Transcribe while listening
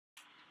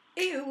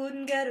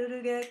Iun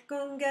garuruge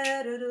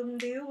gongarurum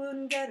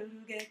diun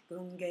garuruge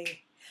gonge.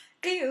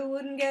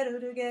 Iun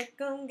garuruge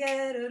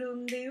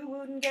gongarurum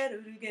diun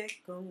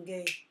garuruge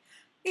gonge.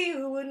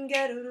 Iun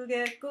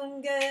garuruge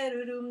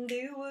gongarurum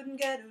diun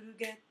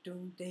garuruge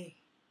dunde.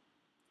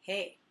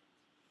 Hey,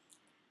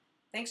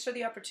 thanks for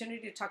the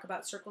opportunity to talk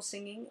about circle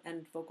singing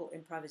and vocal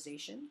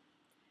improvisation.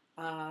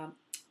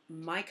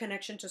 My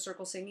connection to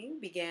circle singing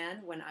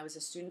began when I was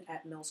a student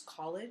at Mills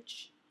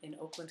College in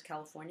Oakland,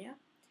 California.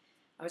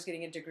 I was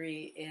getting a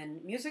degree in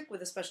music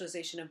with a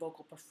specialization in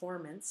vocal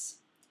performance.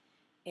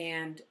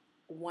 And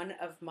one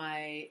of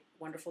my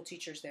wonderful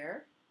teachers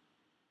there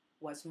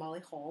was Molly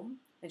Holm,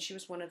 and she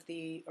was one of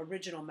the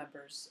original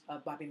members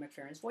of Bobby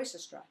McFerrin's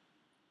Voiceestra.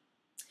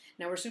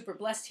 Now, we're super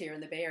blessed here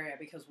in the Bay Area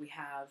because we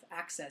have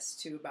access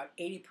to about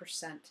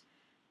 80%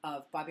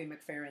 of Bobby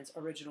McFerrin's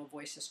original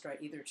Voiceestra,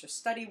 either to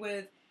study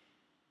with,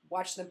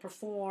 watch them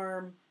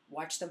perform,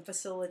 watch them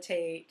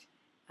facilitate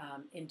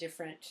in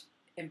different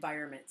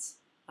environments.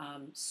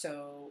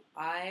 So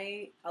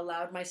I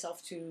allowed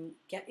myself to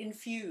get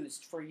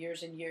infused for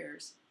years and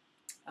years.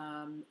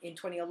 In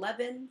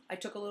 2011, I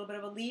took a little bit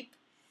of a leap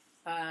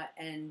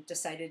and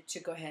decided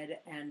to go ahead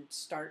and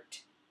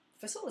start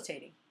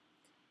facilitating.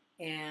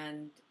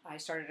 And I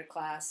started a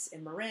class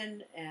in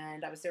Marin,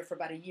 and I was there for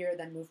about a year,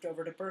 then moved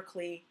over to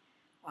Berkeley,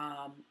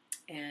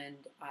 and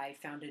I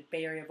founded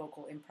Bay Area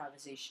Vocal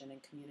Improvisation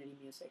and Community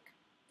Music.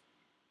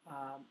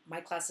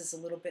 My class is a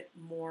little bit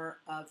more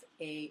of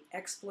a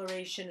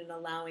exploration and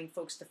allowing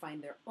folks to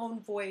find their own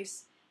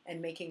voice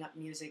and making up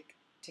music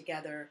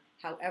together.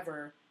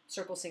 However,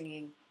 circle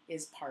singing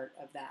is part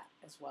of that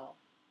as well.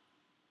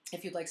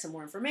 If you'd like some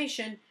more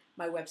information,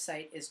 my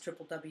website is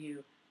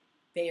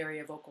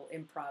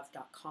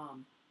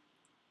www.bayareavocalimprov.com.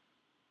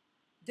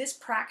 This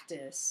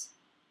practice,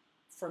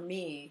 for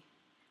me,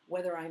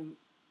 whether I'm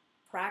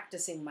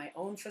practicing my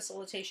own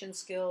facilitation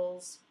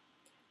skills,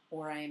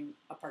 or I'm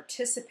a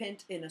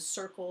participant in a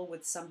circle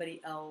with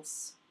somebody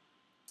else,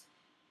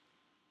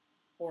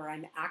 or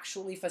I'm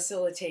actually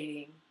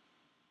facilitating,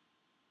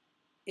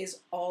 is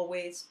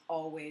always,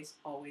 always,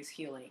 always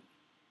healing.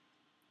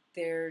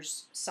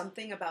 There's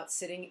something about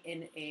sitting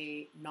in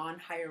a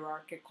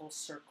non-hierarchical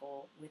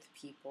circle with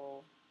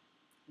people,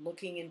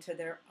 looking into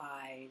their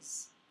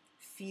eyes,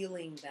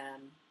 feeling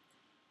them,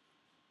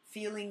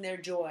 feeling their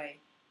joy,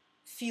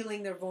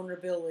 feeling their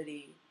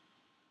vulnerability,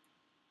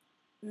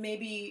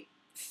 maybe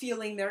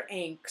feeling their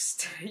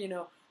angst,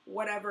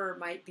 whatever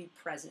might be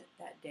present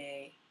that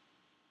day.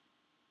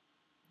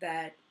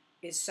 That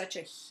is such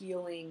a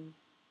healing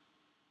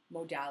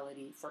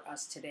modality for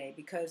us today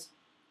because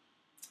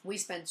we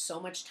spend so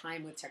much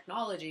time with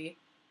technology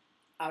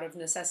out of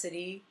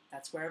necessity.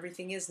 That's where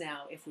everything is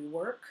now. If we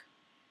work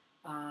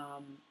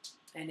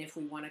and if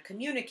we want to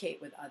communicate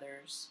with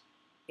others,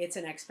 it's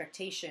an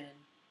expectation.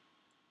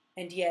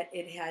 And yet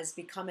it has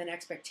become an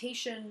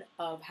expectation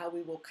of how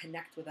we will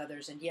connect with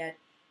others. And yet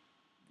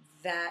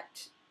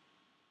that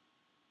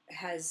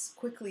has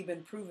quickly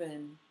been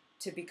proven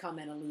to become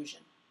an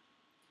illusion.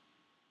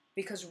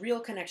 Because real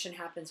connection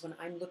happens when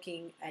I'm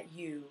looking at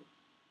you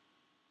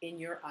in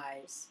your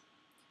eyes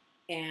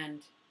and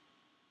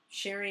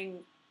sharing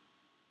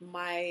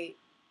my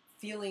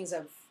feelings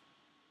of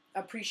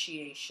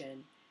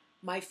appreciation,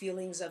 my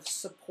feelings of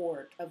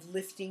support, of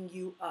lifting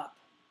you up,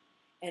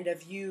 and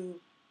of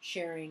you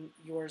sharing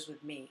yours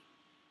with me.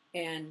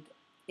 And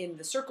in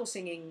the circle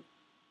singing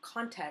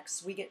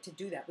context, we get to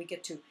do that. We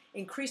get to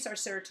increase our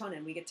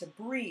serotonin. We get to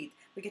breathe.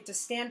 We get to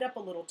stand up a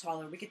little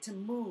taller. We get to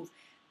move.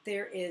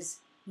 There is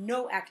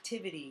no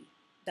activity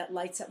that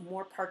lights up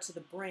more parts of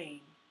the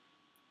brain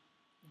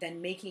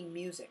than making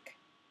music.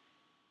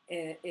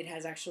 It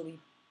has actually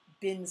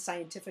been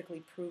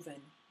scientifically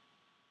proven.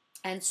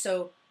 And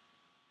so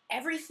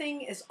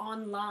everything is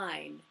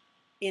online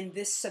in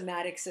this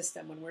somatic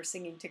system when we're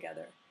singing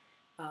together.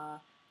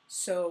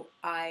 So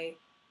I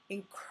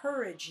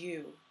encourage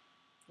you,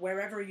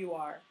 wherever you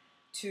are,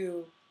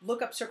 to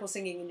look up circle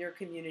singing in your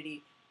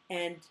community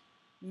and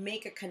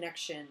make a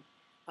connection.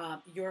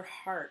 Your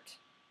heart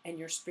and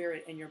your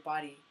spirit and your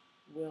body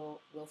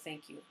will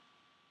thank you.